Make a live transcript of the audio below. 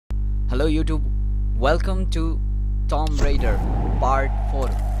Hello YouTube, welcome to Tomb Raider Part 4.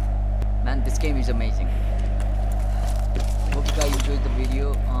 Man, this game is amazing. Hope you guys enjoyed the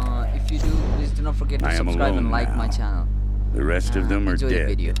video. If you do, please do not forget to subscribe and like my channel. The rest of them are enjoy dead.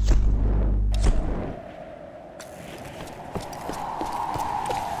 The video.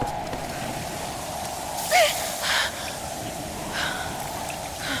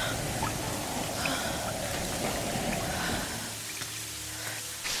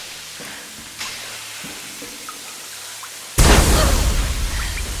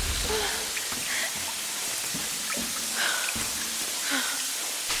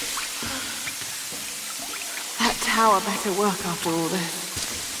 That tower better work after all this.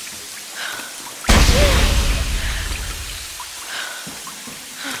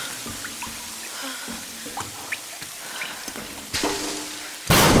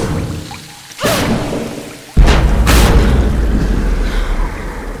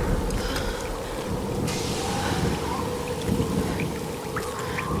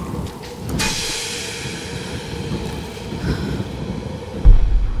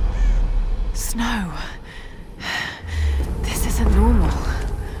 Snow. This isn't normal.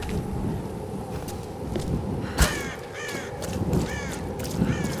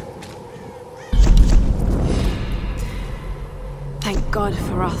 Thank God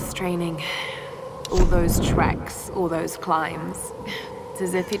for us training. All those treks, all those climbs. It's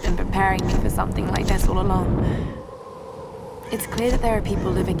as if he'd been preparing me for something like this all along. It's clear that there are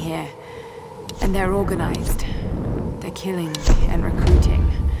people living here, and they're organized. They're killing and recruiting.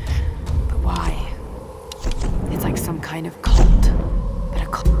 But why? It's like some kind of cult. But a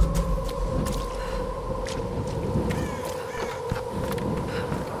cult.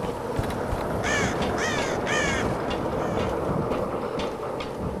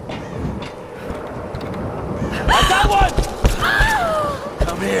 I got one!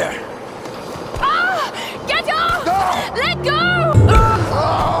 Come here. Get off! No! Let go!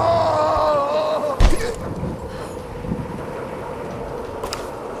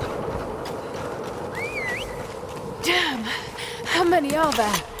 Damn! How many are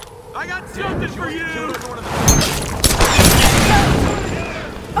there? I got something for you!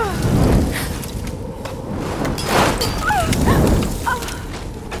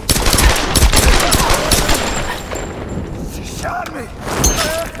 She shot me!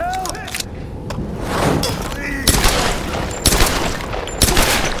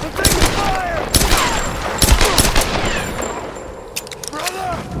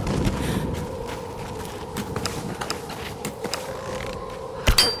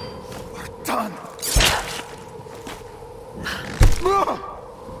 Done.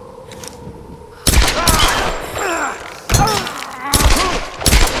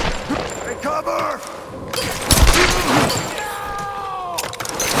 Take cover!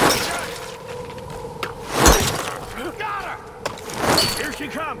 Got her! Here she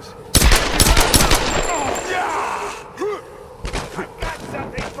comes! I've got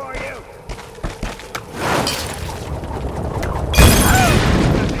something for you!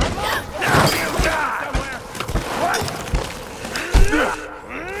 Now you die! Somewhere. What?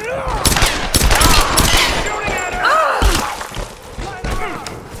 Shooting at her! Line her up!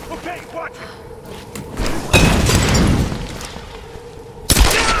 Okay, watch it!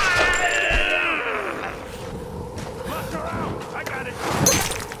 Bust her out! I got it!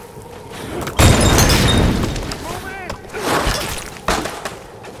 Move in!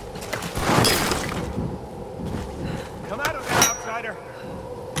 Come out of there, outsider!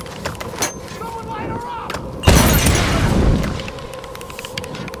 Someone light her up!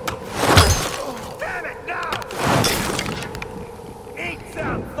 Damn it, now! Eat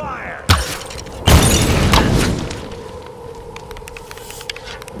some fire!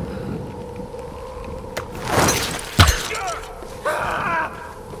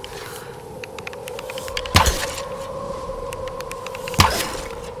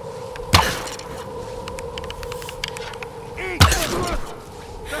 Eat!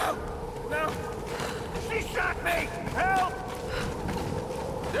 No! No!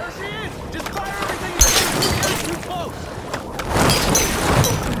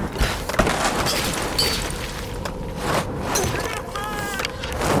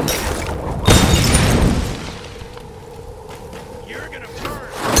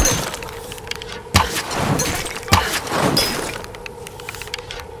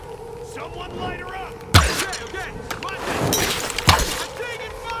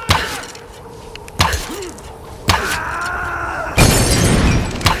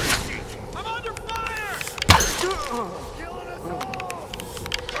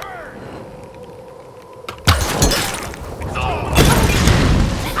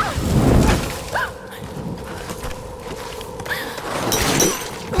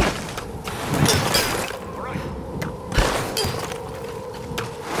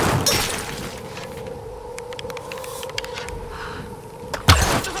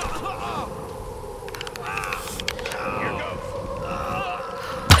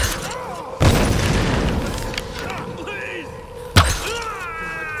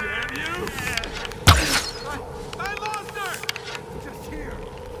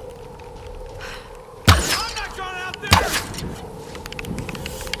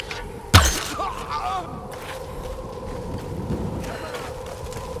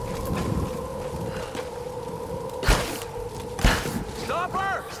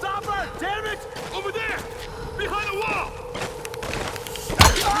 her! Stop her! Damn it! Over there! Behind the wall!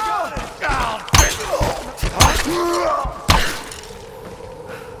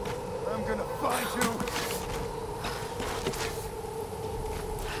 I'm gonna find you.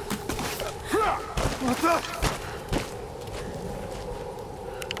 What the?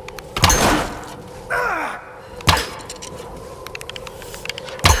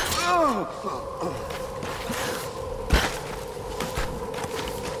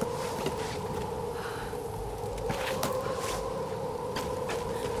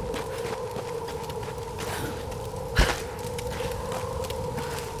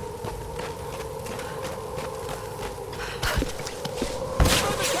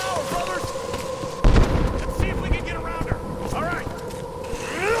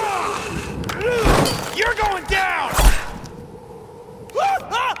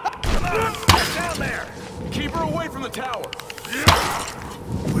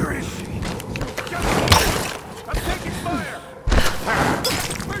 Where is she? I'm taking fire!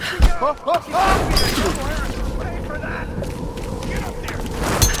 Where's she going? Wait for that! Get up there!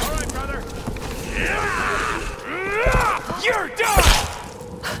 All right, brother! You're done!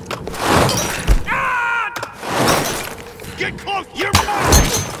 Get close! You're mine!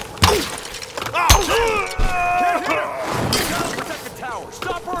 Can't hit her! We gotta protect the tower!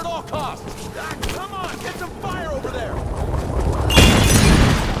 Stop her at all costs! Come on! Get some fire over there!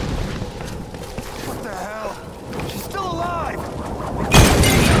 What the hell? She's still alive! Get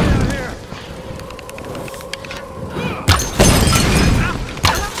out of here!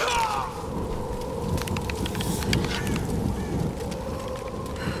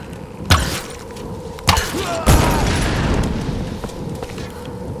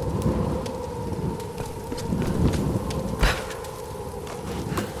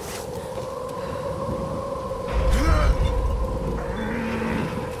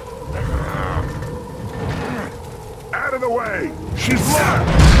 Out of the way! She's locked!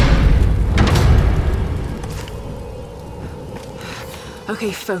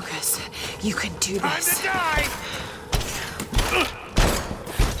 Okay, focus. You can do Time this. to die!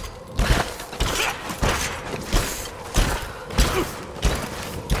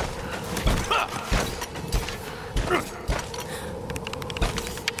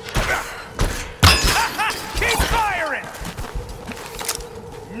 Keep firing!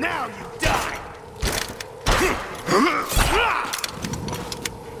 Now you die!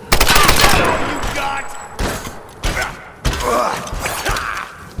 That's all you got!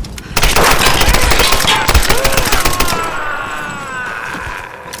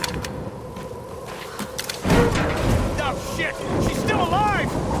 Oh shit! She's still alive!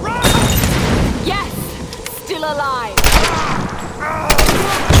 Run! Yes! Still alive!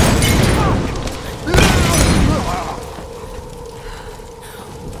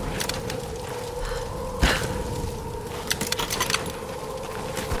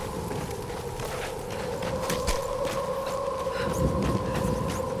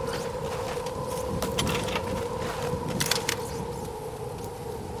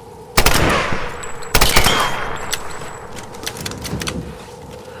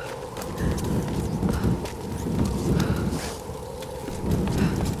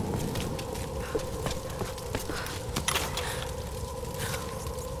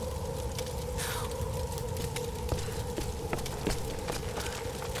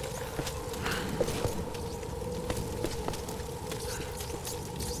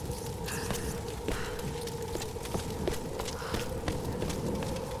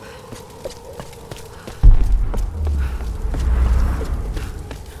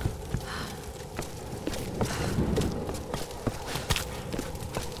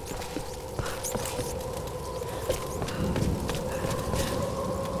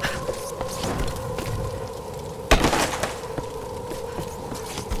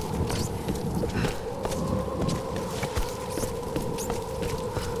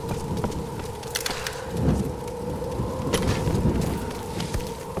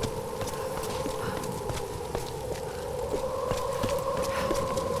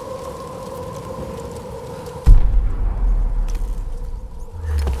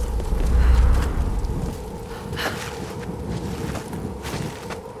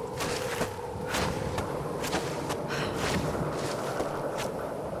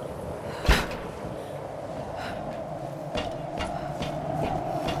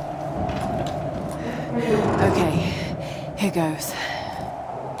 Okay, here goes.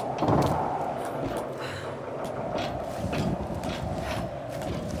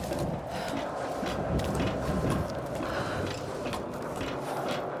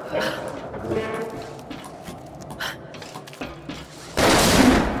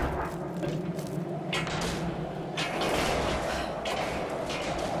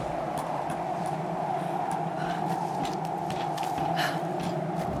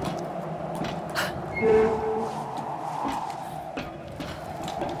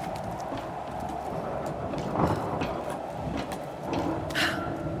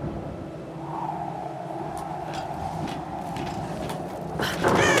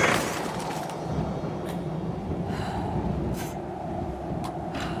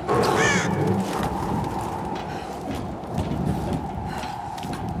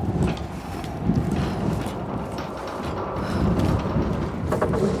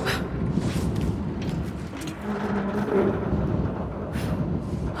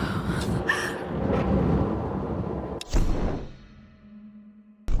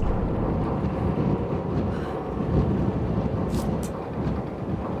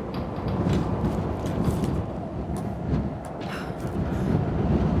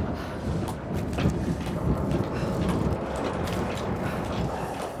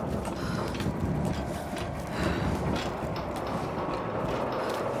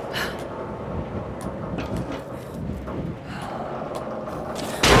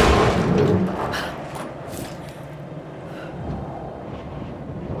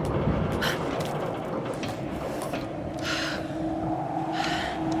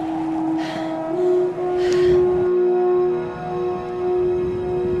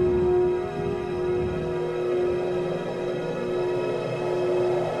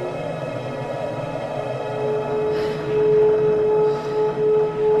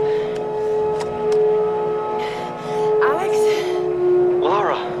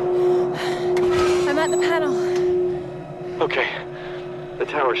 Okay. The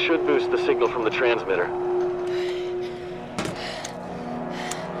tower should boost the signal from the transmitter.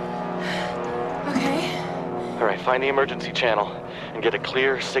 Okay. Alright, find the emergency channel and get a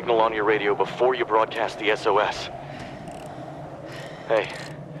clear signal on your radio before you broadcast the SOS. Hey,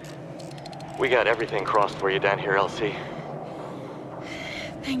 we got everything crossed for you down here, LC.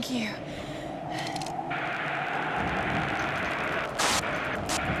 Thank you.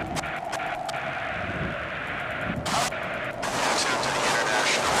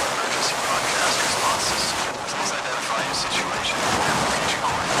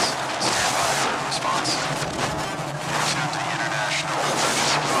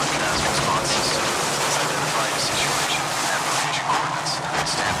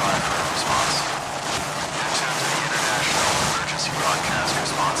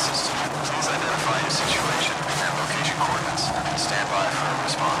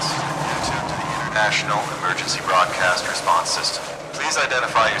 National Emergency Broadcast Response System. Please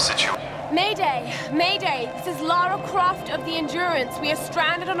identify your situation. Mayday! Mayday! This is Lara Croft of the Endurance. We are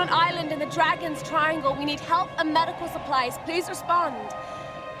stranded on an island in the Dragon's Triangle. We need help and medical supplies. Please respond.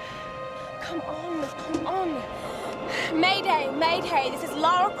 Come on, come on. Mayday! Mayday! This is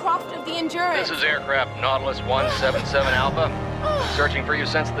Lara Croft of the Endurance. This is aircraft Nautilus 177 Alpha. Searching for you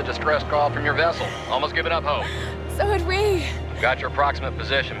since the distress call from your vessel. Almost given up hope. So had we. Got your approximate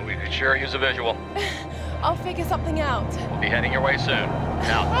position. We could sure use a visual. I'll figure something out. We'll be heading your way soon.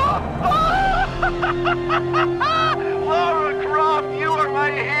 Out. Lara Croft, you are my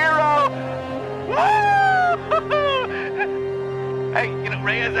hero! Hey, you know,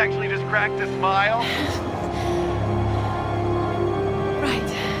 Reyes actually just cracked a smile.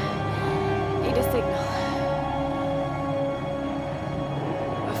 Right. Need a signal.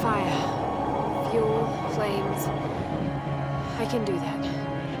 A fire. Fuel, flames. I can do that.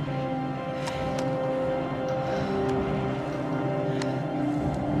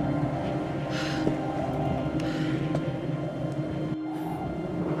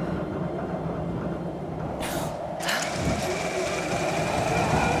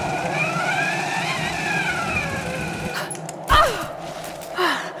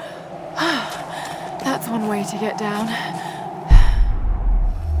 That's one way to get down.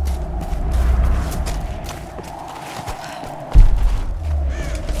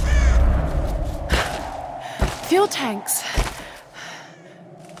 Fuel tanks.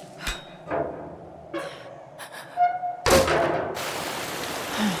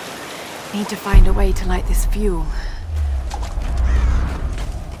 Need to find a way to light this fuel.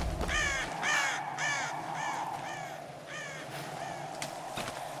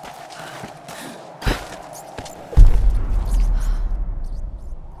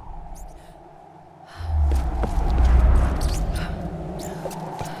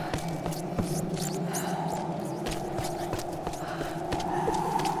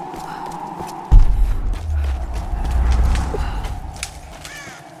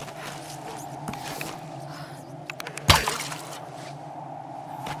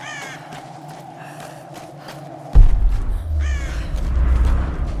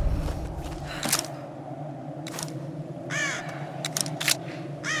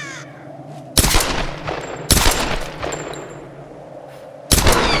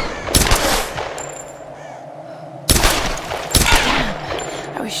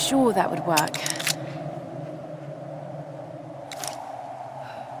 I was sure that would work.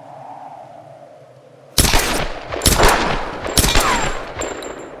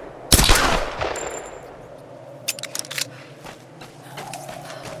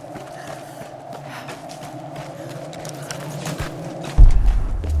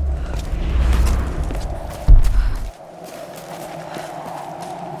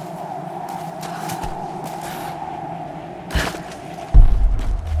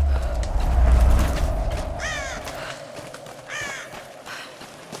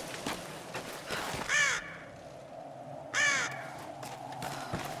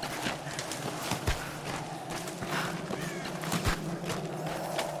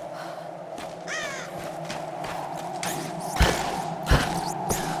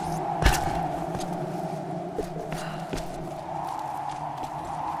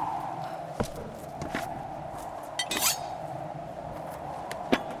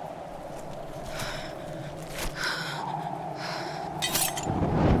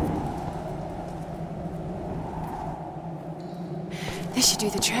 This should do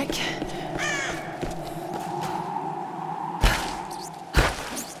the trick.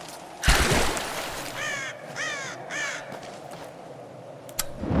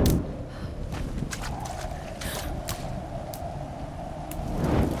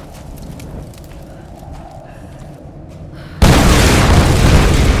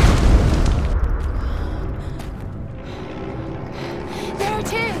 There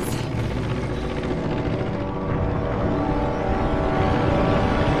it is!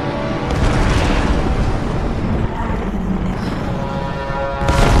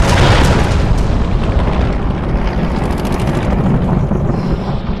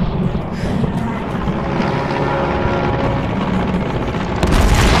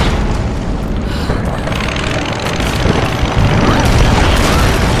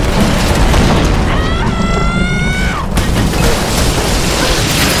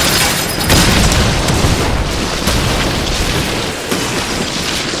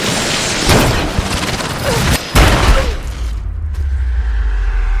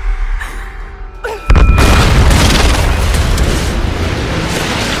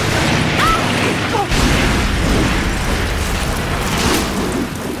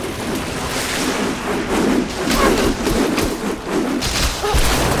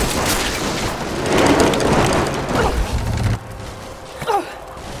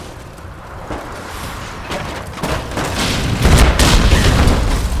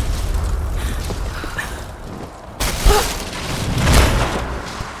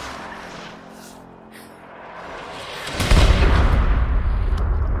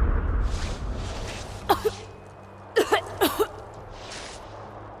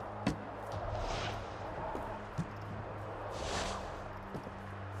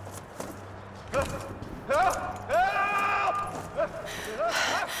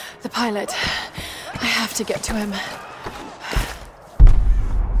 The pilot. I have to get to him.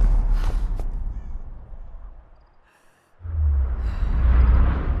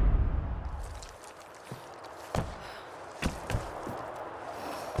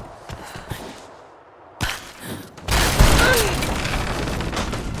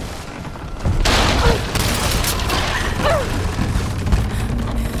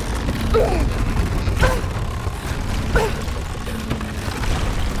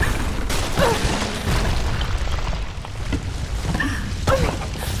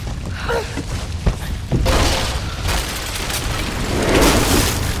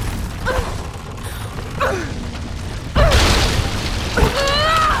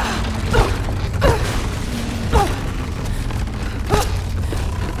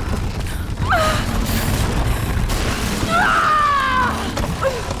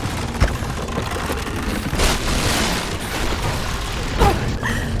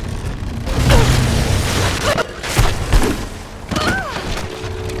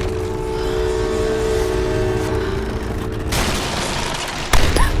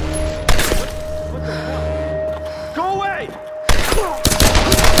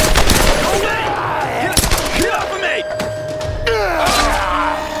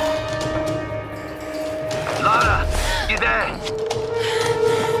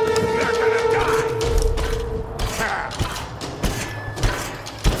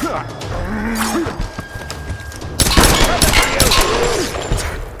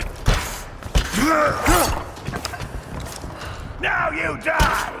 Now you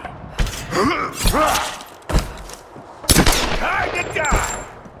die! Time to die!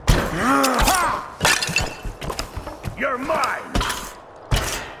 You're mine!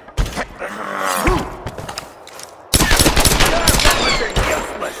 Your weapons are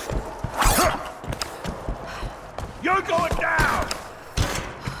useless! You're going down!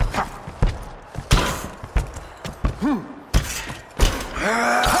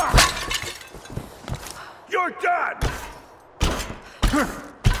 You're done!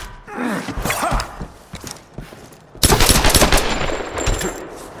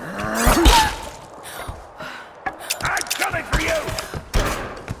 I'm coming for you!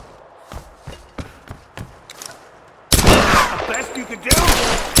 The best you can do?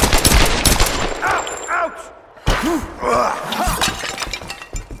 Ow! Ouch!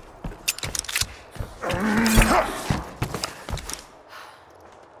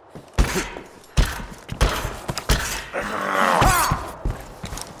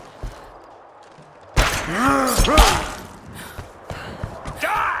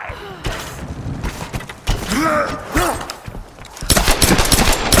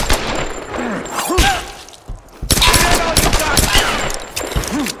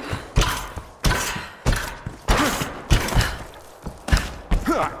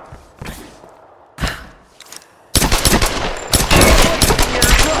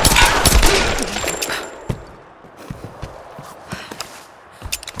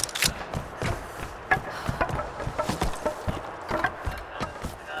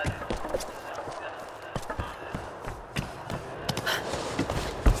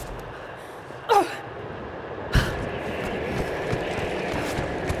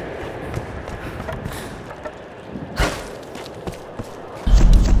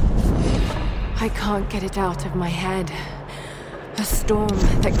 can't get it out of my head. A storm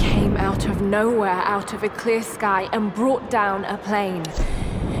that came out of nowhere, out of a clear sky, and brought down a plane.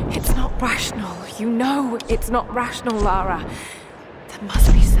 It's not rational. You know it's not rational, Lara. There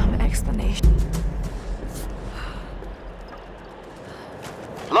must be some explanation.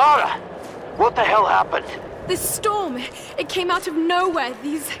 Lara! What the hell happened? This storm, it came out of nowhere.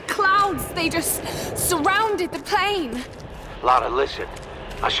 These clouds, they just surrounded the plane. Lara, listen.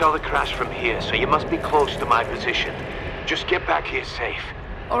 I saw the crash from here, so you must be close to my position. Just get back here safe.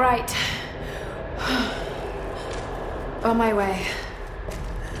 All right. On my way.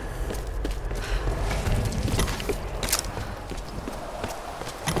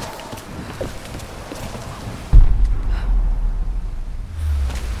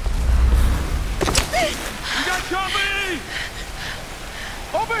 You got company!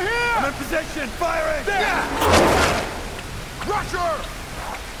 Over here! I'm in position, firing! There! Crusher!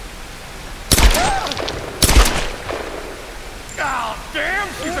 Oh, damn!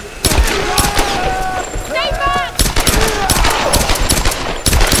 She's a... Stay back!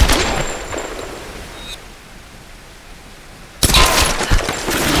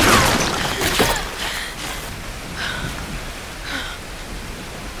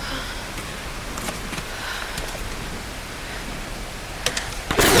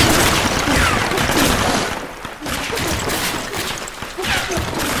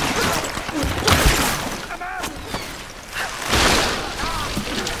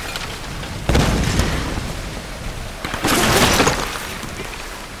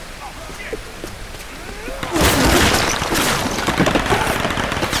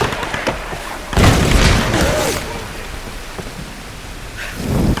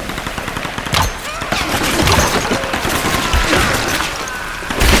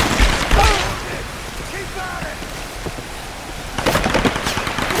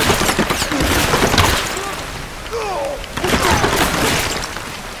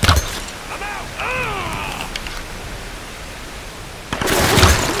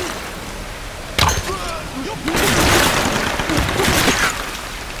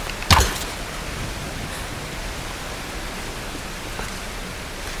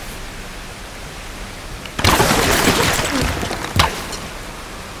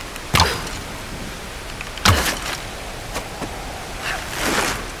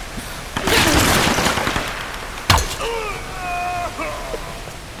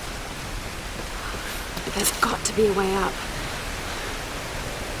 There's got to be a way up.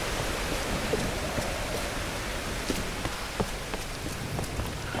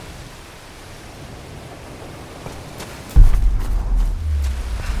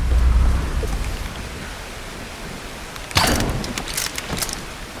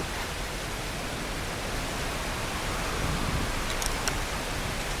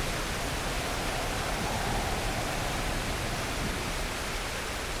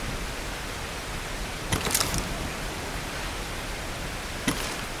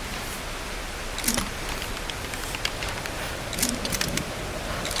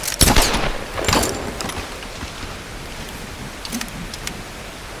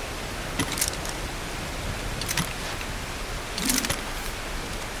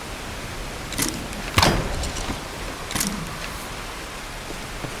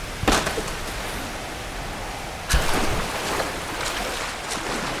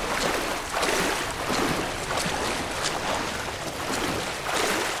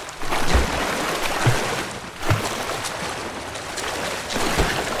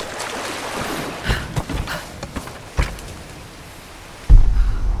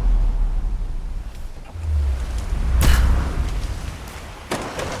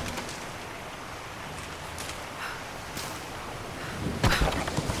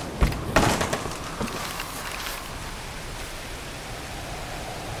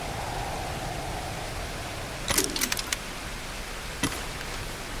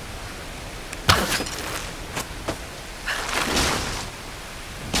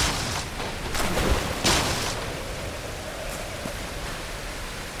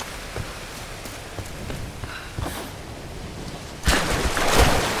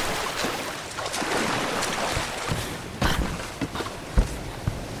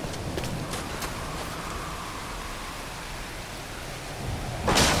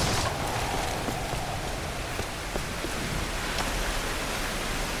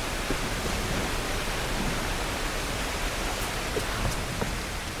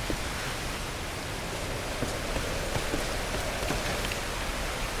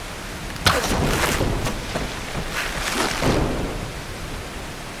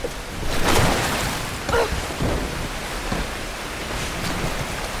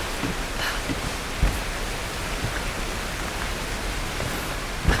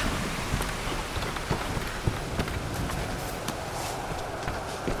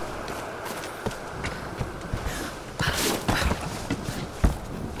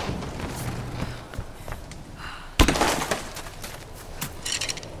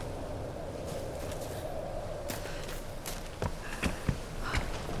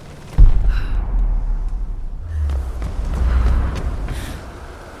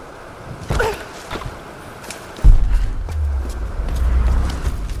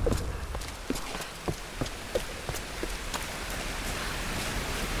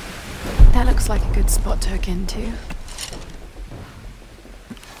 looks like a good spot to hook into.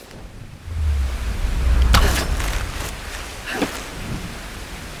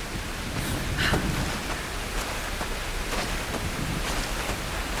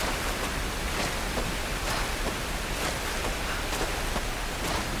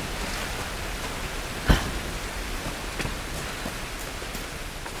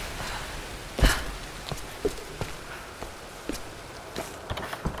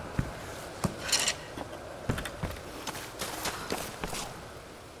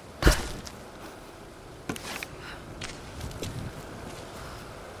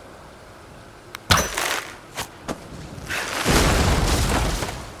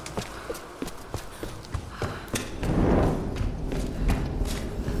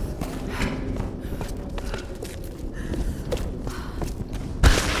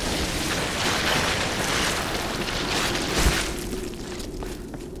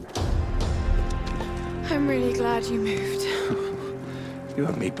 I'm really glad you moved. You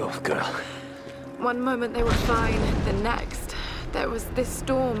and me both, girl. One moment they were fine, the next, there was this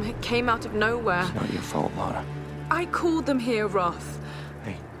storm. It came out of nowhere. It's not your fault, Laura. I called them here, Roth.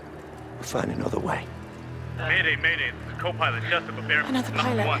 Hey, we'll find another way. Mayday, mayday. This is co-pilot Jessup of Air Another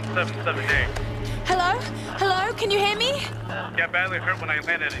pilot. 177A. Hello? Hello? Can you hear me? Got badly hurt when I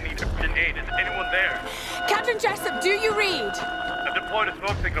landed and needed urgent aid. Is anyone there? Captain Jessup, do you read? I've deployed a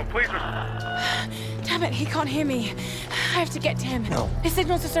smoke signal. Please Damn it, he can't hear me. I have to get to him. No. His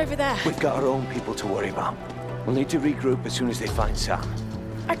signal's just over there. We've got our own people to worry about. We'll need to regroup as soon as they find Sam.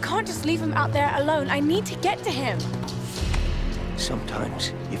 I can't just leave him out there alone. I need to get to him.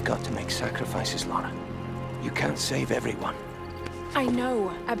 Sometimes you've got to make sacrifices, Laura. You can't save everyone. I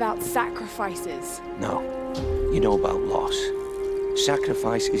know about sacrifices. No, you know about loss.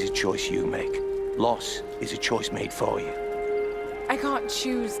 Sacrifice is a choice you make. Loss is a choice made for you. I can't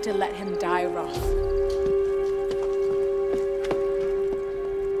choose to let him die, Roth.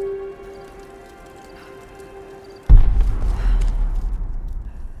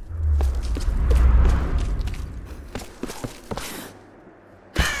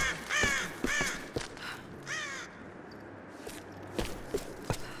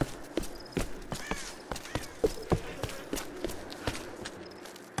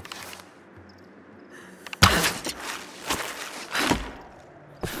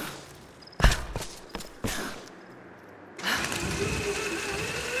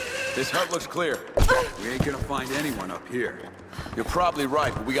 This hut looks clear. We ain't gonna find anyone up here. You're probably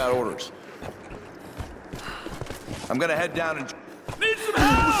right, but we got orders. I'm gonna head down and... Need some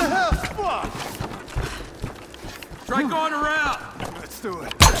help! What the hell? Fuck! Try going around! Let's do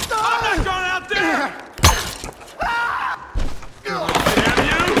it. I'm not going out there!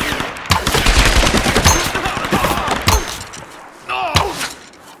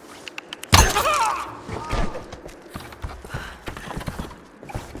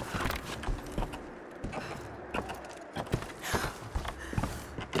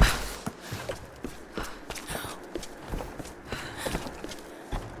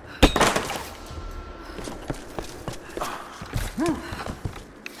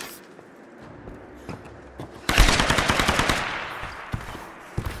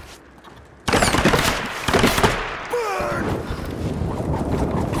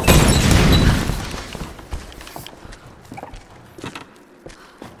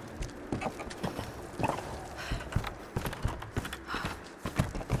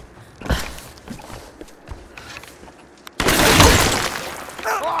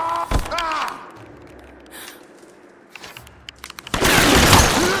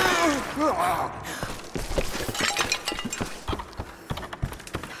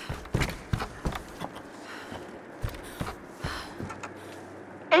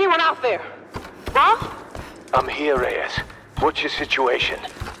 Anyone out there? Roth? I'm here, Reyes. What's your situation?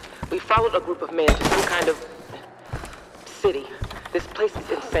 We followed a group of men to some kind of city. This place is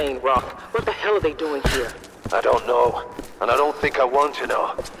insane, Roth. What the hell are they doing here? I don't know, and I don't think I want to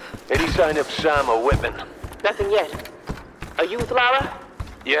know. Any sign of Sam or Whitman? Nothing yet. Are you with Lara?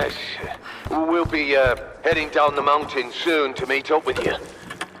 Yes. We'll be heading down the mountain soon to meet up with you.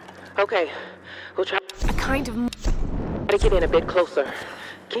 Okay. We'll try Kind of... to get in a bit closer.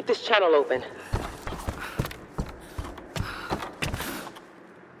 Keep this channel open.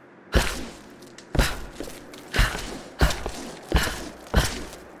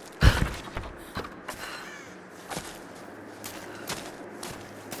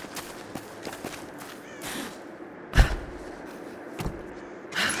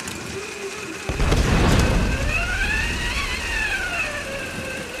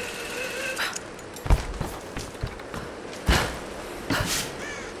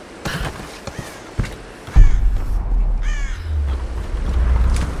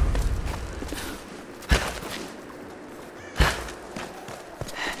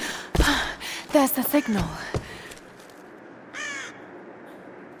 There's the signal.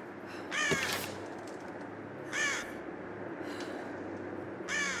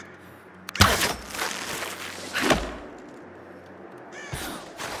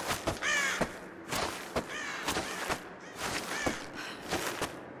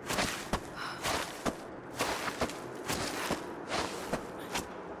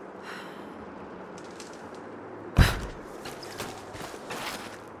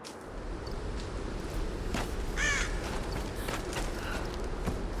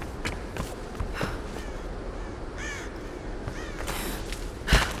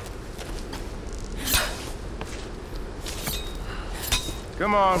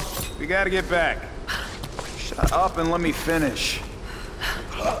 Come on, we gotta get back. Shut up and let me finish.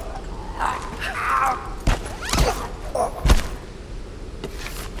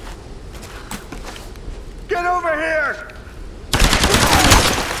 Get over here!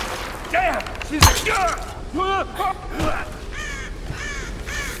 Damn! She's a...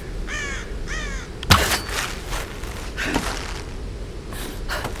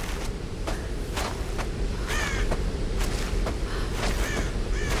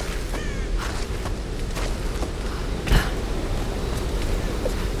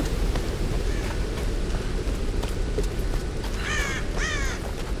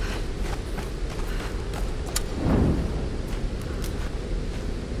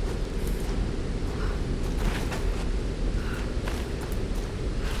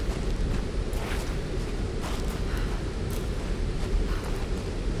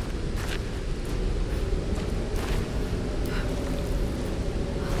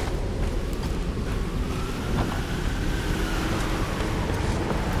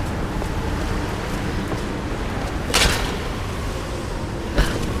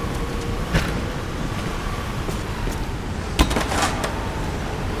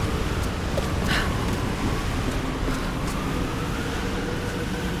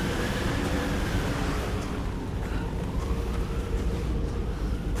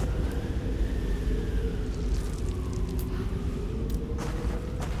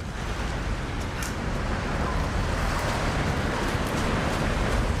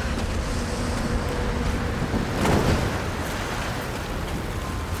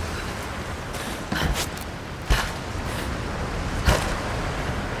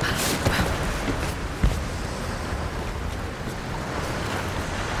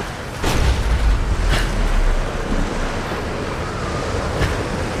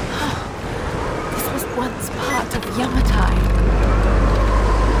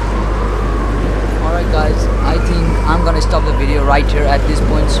 Alright guys, I think I'm gonna stop the video right here at this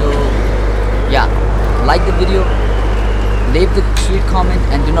point. So yeah, like the video, leave the sweet comment,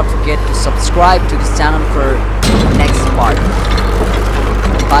 and do not forget to subscribe to this channel for next part.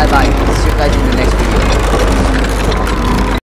 Bye bye, see you guys in the next video.